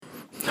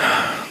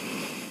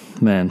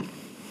man,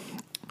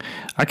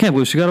 I can't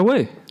believe she got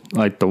away.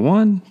 Like the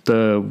one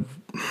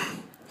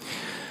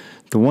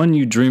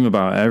you dream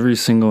about every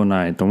single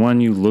night, the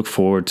one you look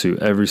forward to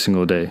every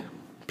single day.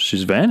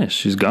 She's vanished.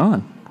 She's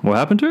gone. What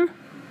happened to her?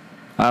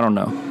 I don't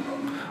know.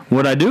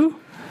 What'd I do?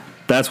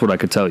 That's what I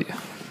could tell you.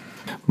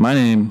 My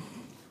name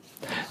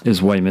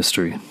is White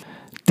Mystery.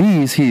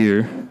 These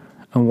here,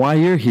 and why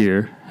you're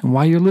here, and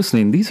why you're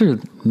listening, these are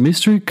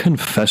mystery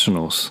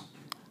confessionals,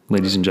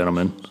 ladies and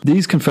gentlemen.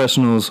 These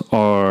confessionals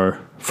are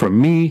for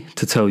me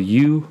to tell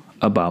you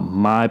about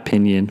my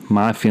opinion,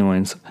 my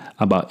feelings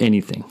about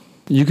anything.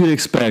 You could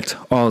expect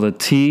all the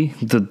tea,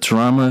 the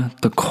drama,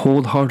 the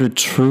cold-hearted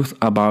truth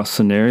about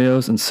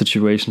scenarios and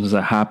situations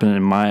that happen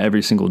in my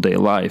every single day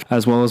life,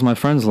 as well as my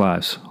friends'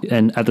 lives.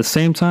 And at the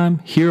same time,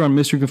 here on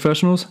Mystery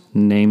Confessionals,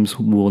 names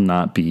will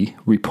not be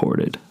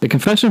reported. The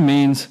confession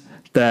means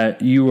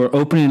that you are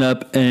opening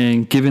up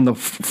and giving the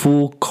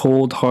full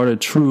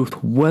cold-hearted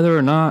truth, whether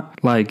or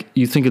not, like,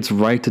 you think it's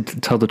right to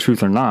tell the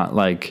truth or not.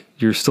 Like,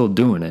 you're still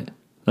doing it.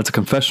 That's a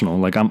confessional.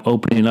 Like, I'm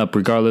opening up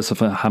regardless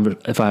if I have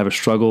a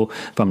struggle,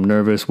 if I'm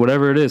nervous,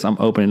 whatever it is, I'm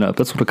opening up.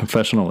 That's what a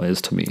confessional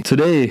is to me.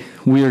 Today,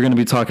 we are going to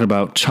be talking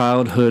about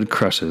childhood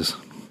crushes.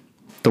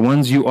 The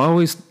ones you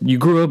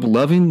grew up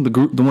loving,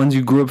 the ones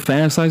you grew up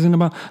fantasizing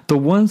about, the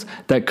ones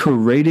that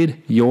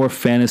created your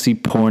fantasy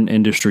porn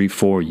industry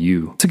for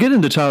you. To get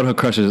into childhood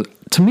crushes,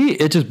 to me,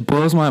 it just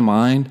blows my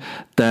mind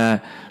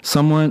that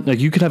someone, like,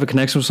 you could have a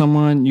connection with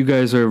someone, you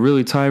guys are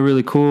really tight,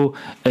 really cool,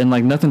 and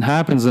like nothing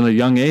happens in a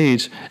young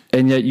age,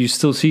 and yet you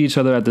still see each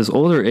other at this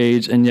older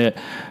age, and yet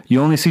you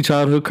only see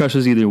childhood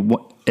crushes either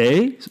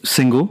A,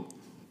 single,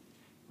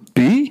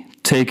 B,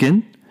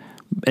 taken,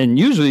 and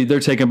usually they're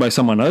taken by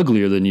someone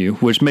uglier than you,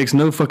 which makes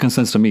no fucking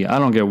sense to me. I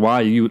don't get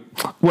why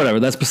whatever,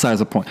 that's besides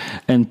the point.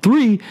 And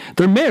 3,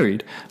 they're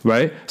married,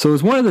 right? So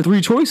it's one of the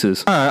 3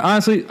 choices. All right,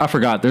 honestly, I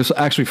forgot. There's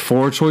actually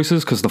 4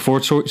 choices, because the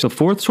fourth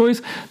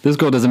choice, this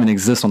girl doesn't even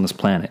exist on this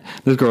planet.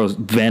 This girl's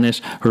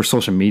vanished. Her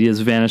social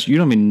media's vanished. You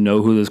don't even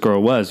know who this girl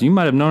was. You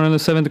might have known her in the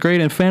 7th grade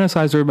and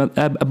fantasized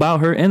about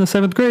her in the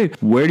 7th grade.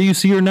 Where do you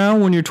see her now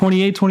when you're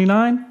 28,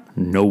 29?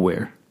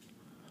 Nowhere.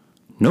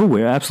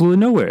 Nowhere, absolutely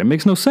nowhere. It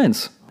makes no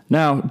sense.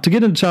 Now, to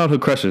get into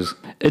childhood crushes,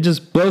 it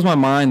just blows my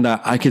mind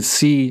that I could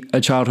see a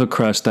childhood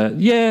crush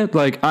that, yeah,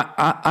 like,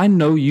 I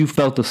know you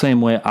felt the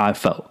same way I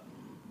felt,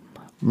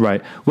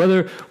 right?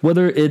 Whether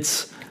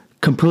it's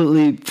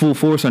completely full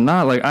force or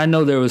not, like, I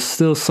know there was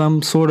still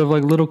some sort of,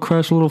 like, little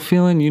crush, little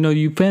feeling. You know,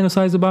 you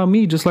fantasize about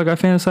me just like I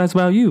fantasize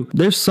about you.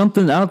 There's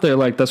something out there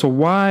like that, so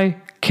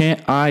why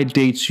can't I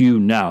date you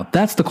now?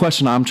 That's the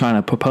question I'm trying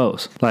to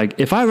propose. Like,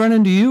 if I run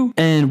into you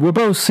and we're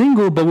both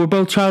single, but we're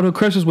both childhood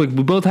crushes, we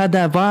both had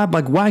that vibe,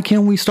 like, why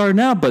can't we start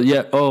now? But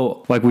yet,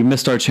 like, we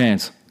missed our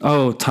chance.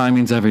 Oh,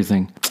 timing's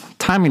everything.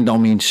 Timing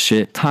don't mean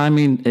shit.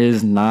 Timing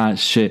is not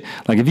shit.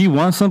 Like, if you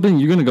want something,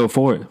 you're gonna go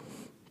for it.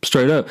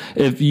 Straight up.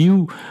 If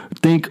you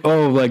think,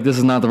 like, this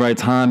is not the right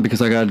time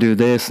because I gotta do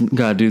this,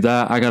 gotta do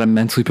that, I gotta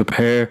mentally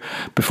prepare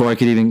before I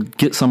could even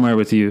get somewhere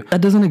with you,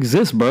 that doesn't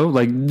exist, bro.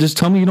 Like, just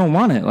tell me you don't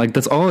want it. Like,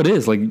 that's all it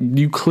is. Like,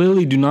 you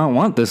clearly do not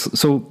want this,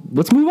 so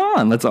let's move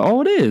on. That's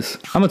all it is.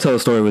 I'm gonna tell a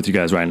story with you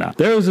guys right now.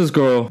 There was this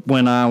girl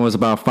when I was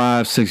about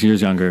 5-6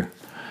 years younger.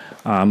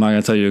 I'm not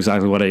gonna tell you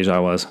exactly what age I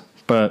was,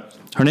 but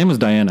her name was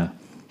Diana.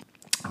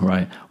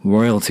 Right?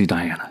 Royalty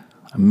Diana.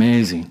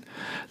 Amazing.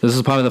 This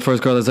is probably the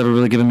first girl that's ever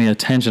really given me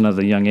attention at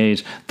a young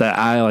age that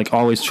I, like,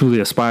 always truly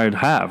aspired to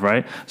have,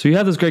 right? So you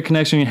have this great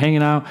connection, you're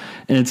hanging out,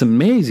 and it's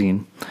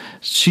amazing.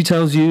 She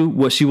tells you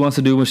what she wants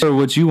to do or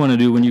what you want to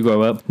do when you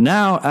grow up.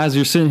 Now, as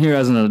you're sitting here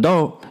as an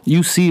adult,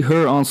 you see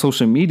her on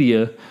social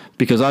media,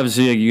 because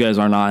obviously, like, you guys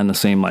are not in the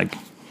same, like,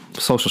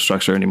 social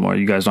structure anymore.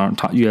 You guys don't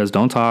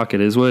talk.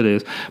 It is what it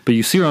is. But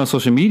you see her on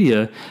social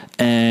media,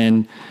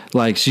 and,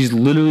 like, she's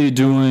literally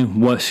doing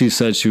what she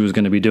said she was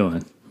going to be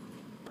doing.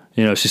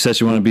 You know, she said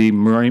she wanted to be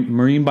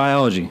marine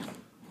biology.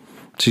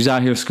 She's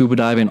out here scuba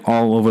diving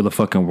all over the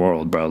fucking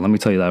world, bro. Let me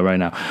tell you that right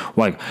now.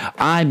 Like,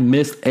 I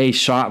missed a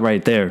shot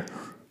right there.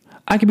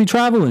 I could be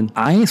traveling.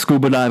 I ain't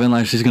scuba diving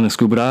like she's going to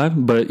scuba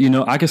dive. But, you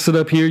know, I can sit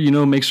up here, you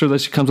know, make sure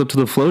that she comes up to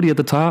the floaty at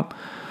the top.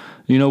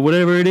 You know,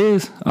 whatever it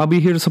is, I'll be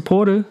here to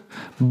support her.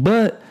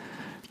 But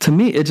to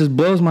me, it just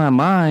blows my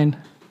mind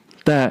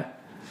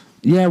that,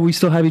 yeah, we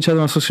still have each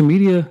other on social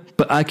media,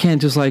 but I can't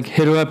just, like,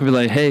 hit her up and be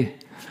like, hey,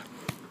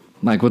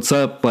 like, what's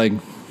up? Like, do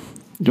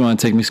you want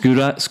to take me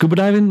scuba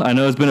diving? I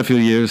know it's been a few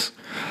years,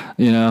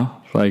 you know,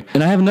 like,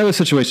 and I have another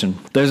situation.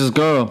 There's this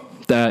girl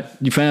that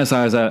you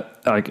fantasize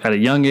at, like, at a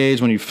young age,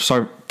 when you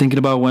start thinking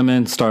about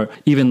women, start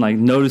even, like,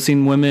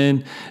 noticing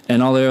women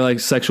and all their, like,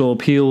 sexual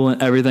appeal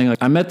and everything.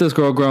 Like, I met this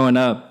girl growing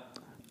up,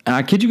 And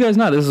I kid you guys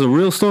not, this is a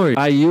real story.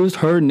 I used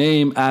her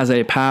name as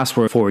a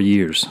password for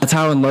years. That's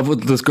how in love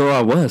with this girl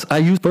I was. I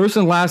used first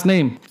and last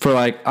name for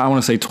like, I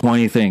want to say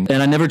 20 things.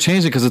 And I never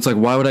changed it because it's like,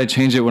 why would I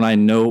change it when I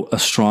know a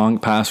strong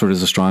password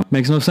is a strong?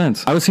 Makes no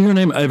sense. I would see her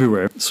name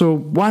everywhere. So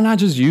why not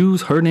just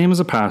use her name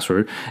as a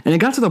password? And it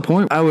got to the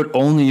point I would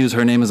only use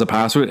her name as a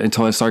password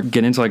until I start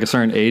getting into like a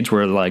certain age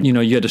where like, you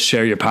know, you had to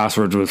share your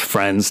passwords with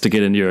friends to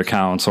get into your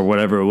accounts or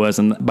whatever it was.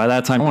 And by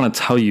that time, I want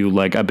to tell you,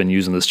 like, I've been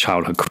using this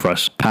childhood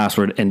crush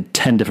password in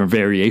 10 different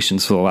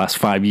variations for the last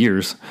 5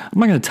 years. I'm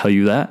not going to tell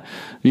you that,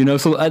 you know.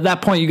 So at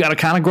that point, you got to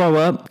kind of grow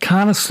up,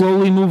 kind of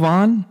slowly move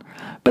on,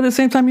 but at the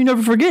same time, you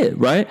never forget,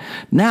 right?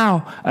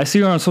 Now I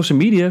see her on social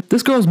media.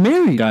 This girl's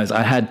married. Guys,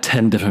 I had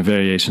 10 different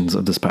variations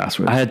of this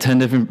password. I had 10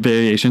 different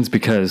variations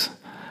because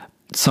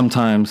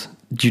sometimes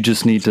you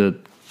just need to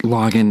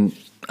log in.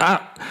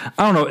 I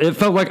don't know. It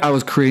felt like I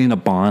was creating a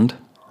bond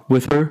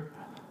with her.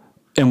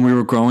 And we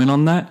were growing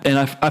on that. And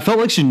I felt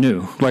like she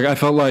knew. Like, I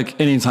felt like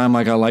anytime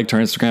like I liked her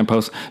Instagram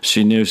post,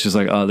 she knew. She's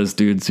like, oh, this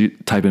dude's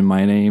typing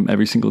my name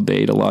every single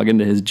day to log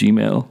into his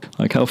Gmail.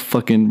 Like, how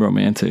fucking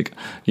romantic.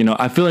 You know,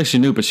 I feel like she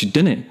knew, but she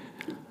didn't.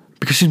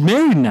 Because she's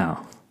married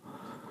now.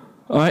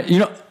 All right? You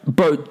know,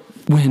 but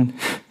when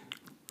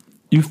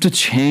you have to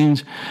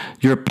change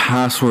your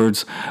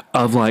passwords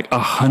of like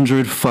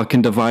 100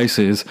 fucking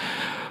devices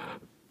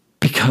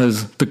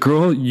because the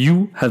girl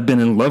you have been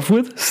in love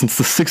with since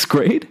the 6th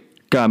grade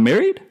got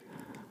married,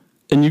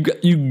 and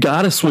you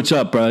gotta switch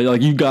up, bro.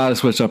 Like, you gotta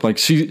switch up. Like,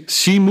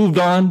 she moved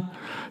on.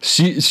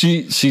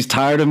 She's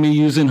tired of me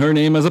using her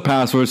name as a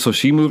password, so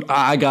she moved.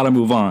 I gotta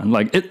move on.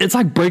 Like, it's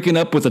like breaking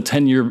up with a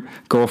 10-year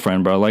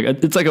girlfriend, bro. Like,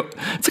 it's like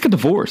a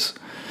divorce.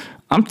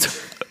 I'm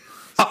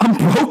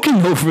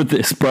broken over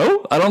this,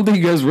 bro. I don't think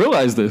you guys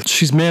realize this.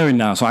 She's married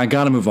now, so I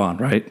gotta move on,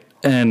 right?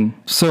 And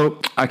so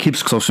I keep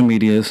social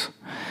medias,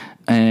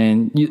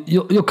 and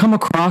you'll come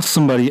across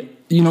somebody,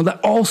 you know, that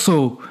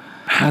also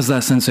has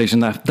that sensation,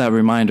 that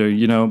reminder,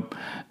 you know,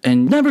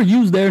 and never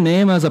use their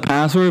name as a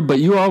password, but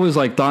you always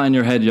like thought in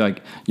your head, you're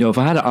like, yo, if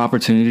I had an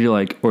opportunity to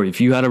like, or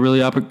if you had a really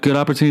good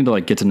opportunity to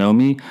like get to know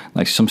me,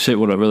 like some shit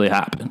would have really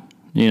happened,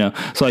 you know?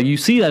 So like you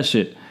see that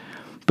shit,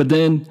 but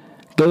then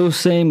those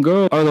same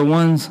girls are the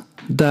ones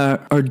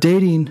that are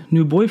dating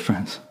new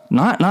boyfriends,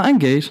 not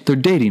engaged, they're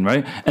dating,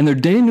 right? And they're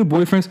dating new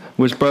boyfriends,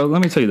 which, bro,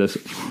 let me tell you this.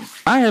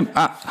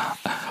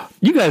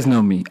 You guys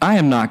know me. I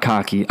am not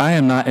cocky. I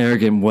am not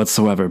arrogant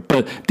whatsoever.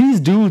 But these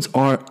dudes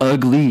are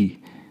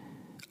ugly.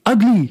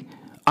 Ugly.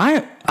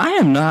 I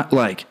am not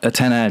like a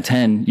 10 out of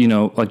 10, you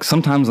know, like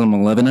sometimes I'm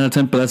 11 out of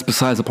 10, but that's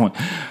besides the point.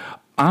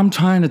 I'm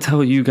trying to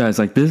tell you guys,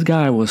 like, this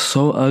guy was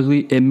so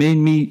ugly. It made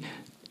me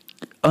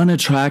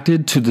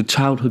unattracted to the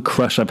childhood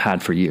crush I've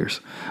had for years.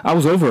 I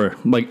was over her,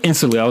 like,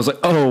 instantly. I was like,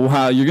 oh,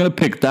 wow, you're going to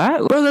pick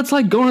that? Bro, that's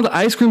like going to the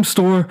ice cream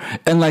store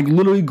and like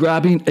literally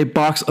grabbing a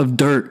box of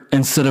dirt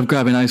instead of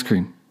grabbing ice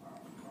cream.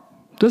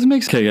 Doesn't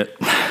make sense. Okay,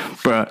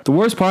 bruh. The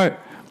worst part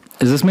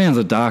is this man's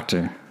a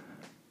doctor.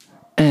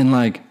 And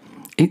like,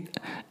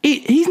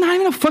 he's not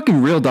even a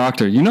fucking real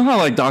doctor. You know how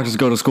like doctors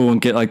go to school and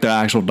get like their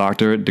actual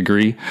doctorate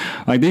degree?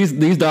 Like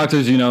these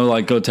doctors, you know,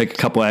 like go take a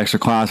couple extra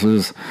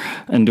classes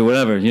and do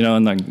whatever, you know,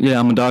 and like, yeah,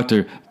 I'm a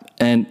doctor.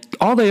 And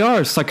all they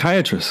are is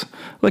psychiatrists.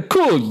 Like,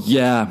 cool,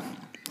 yeah,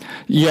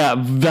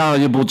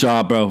 valuable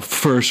job, bro.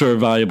 For sure,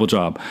 valuable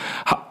job.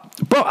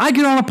 Bro, I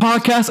get on a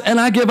podcast and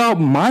I give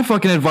out my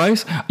fucking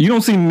advice. You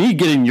don't see me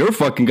getting your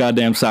fucking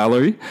goddamn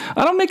salary.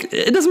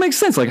 It doesn't make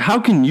sense. Like,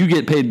 how can you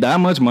get paid that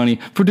much money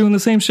for doing the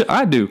same shit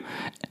I do?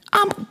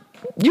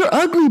 You're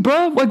ugly,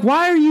 bro. Like,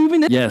 why are you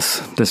even? Yes,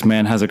 this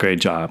man has a great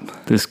job.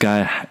 This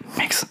guy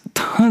makes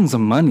tons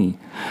of money.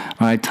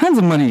 All right, tons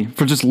of money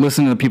for just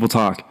listening to people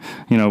talk.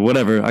 You know,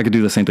 whatever. I could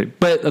do the same thing.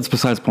 But that's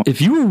besides the point.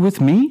 If you were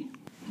with me,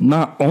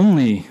 not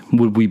only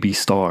would we be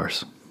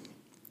stars,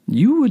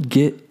 you would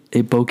get a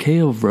bouquet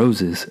of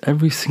roses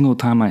every single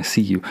time I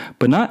see you,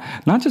 but not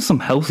just some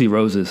healthy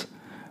roses.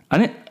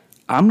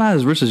 I'm not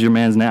as rich as your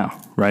man's now,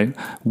 right?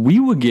 We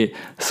would get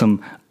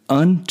some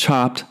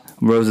unchopped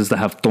roses that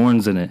have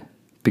thorns in it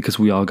because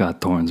we all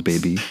got thorns,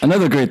 baby.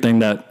 Another great thing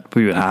that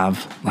we would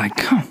have, like,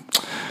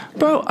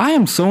 bro, I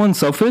am so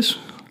unselfish.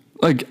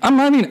 Like, I'm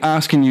not even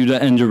asking you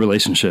to end your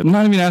relationship. I'm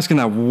not even asking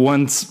that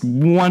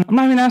I'm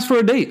not even asking for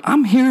a date.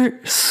 I'm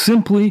here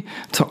simply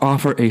to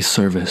offer a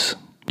service.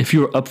 If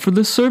you're up for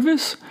this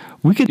service,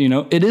 we could, you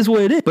know, it is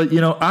what it is. But,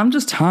 you know, I'm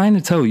just trying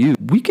to tell you,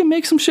 we can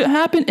make some shit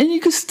happen and you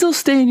can still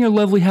stay in your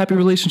lovely, happy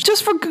relationship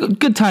just for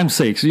good time's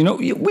sakes. You know,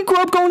 we grew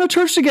up going to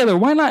church together.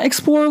 Why not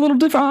explore a little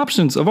different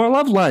options of our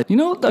love life? You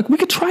know, like, we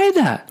could try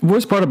that. The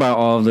worst part about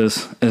all of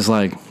this is,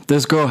 like,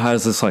 this girl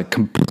has this, like,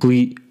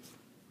 complete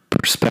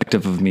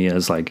perspective of me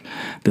as like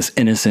this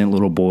innocent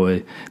little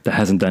boy that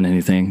hasn't done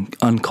anything,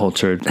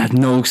 uncultured, had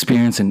no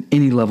experience in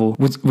any level.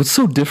 What's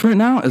so different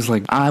now is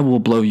like, I will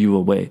blow you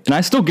away. And I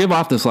still give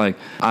off this like,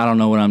 I don't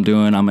know what I'm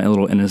doing, I'm a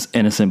little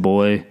innocent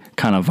boy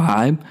kind of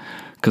vibe,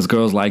 because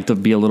girls like to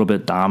be a little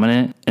bit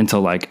dominant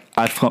until like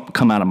I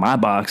come out of my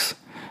box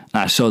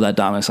and I show that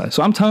dominant side.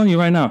 So I'm telling you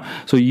right now,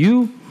 so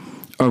you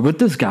are with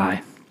this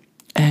guy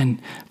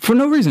And for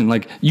no reason,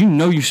 like,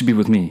 you should be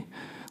with me.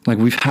 Like,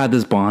 we've had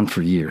this bond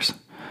for years.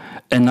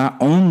 And not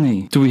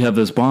only do we have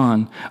this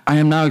bond, I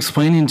am now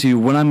explaining to you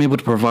what I'm able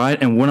to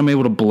provide and what I'm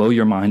able to blow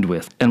your mind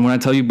with. And when I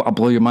tell you I'll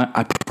blow your mind,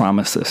 I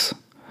promise this.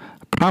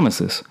 I promise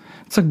this.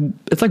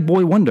 It's like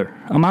Boy Wonder.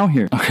 I'm out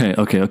here.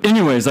 Okay.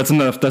 Anyways, that's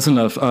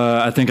enough.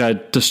 I think I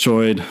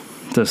destroyed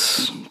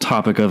this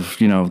topic of,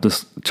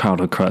 this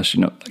childhood crush.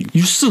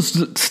 You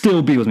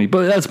still be with me,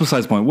 but that's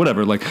besides the point.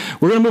 Whatever. Like,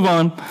 we're gonna move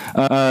on.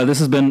 This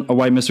has been a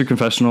White Mystery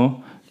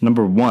Confessional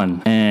number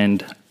 1,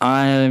 and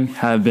I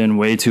have been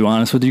way too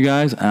honest with you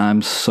guys, and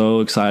I'm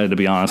so excited to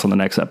be honest on the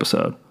next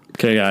episode.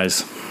 Okay,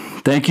 guys.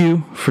 Thank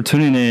you for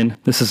tuning in.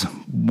 This is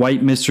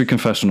White Mystery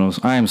Confessionals.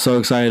 I am so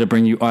excited to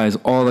bring you guys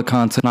all the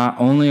content. Not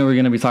only are we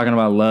going to be talking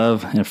about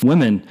love and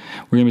women,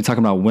 we're going to be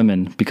talking about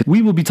women, because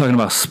we will be talking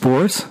about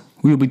sports.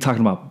 We will be talking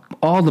about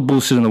all the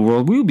bullshit in the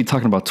world. We will be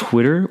talking about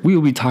Twitter. We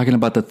will be talking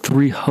about the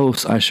 3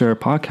 hosts I share a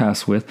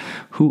podcast with,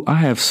 who I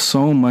have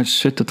so much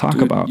shit to talk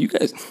about. You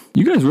guys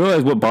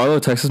realize what Barlow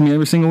texts me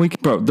every single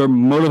week? Bro, they're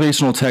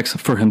motivational texts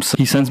for himself.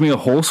 He sends me a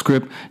whole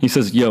script. He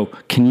says, yo,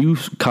 can you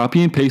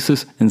copy and paste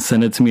this and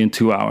send it to me in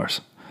 2 hours?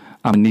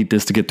 I'm gonna need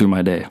this to get through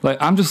my day. Like,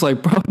 I'm just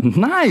like, bro,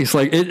 nice.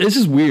 Like, it's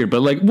just weird,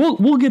 but like,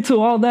 we'll get to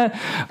all that.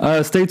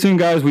 Stay tuned,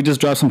 guys. We just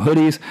dropped some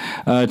hoodies.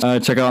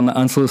 Check out on the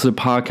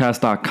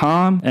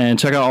unsolicitedpodcast.com and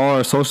check out all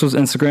our socials: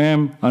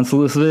 Instagram,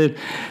 Unsolicited,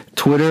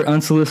 Twitter,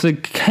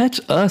 Unsolicited.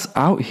 Catch us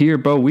out here,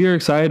 bro. We are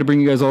excited to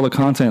bring you guys all the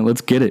content. Let's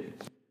get it.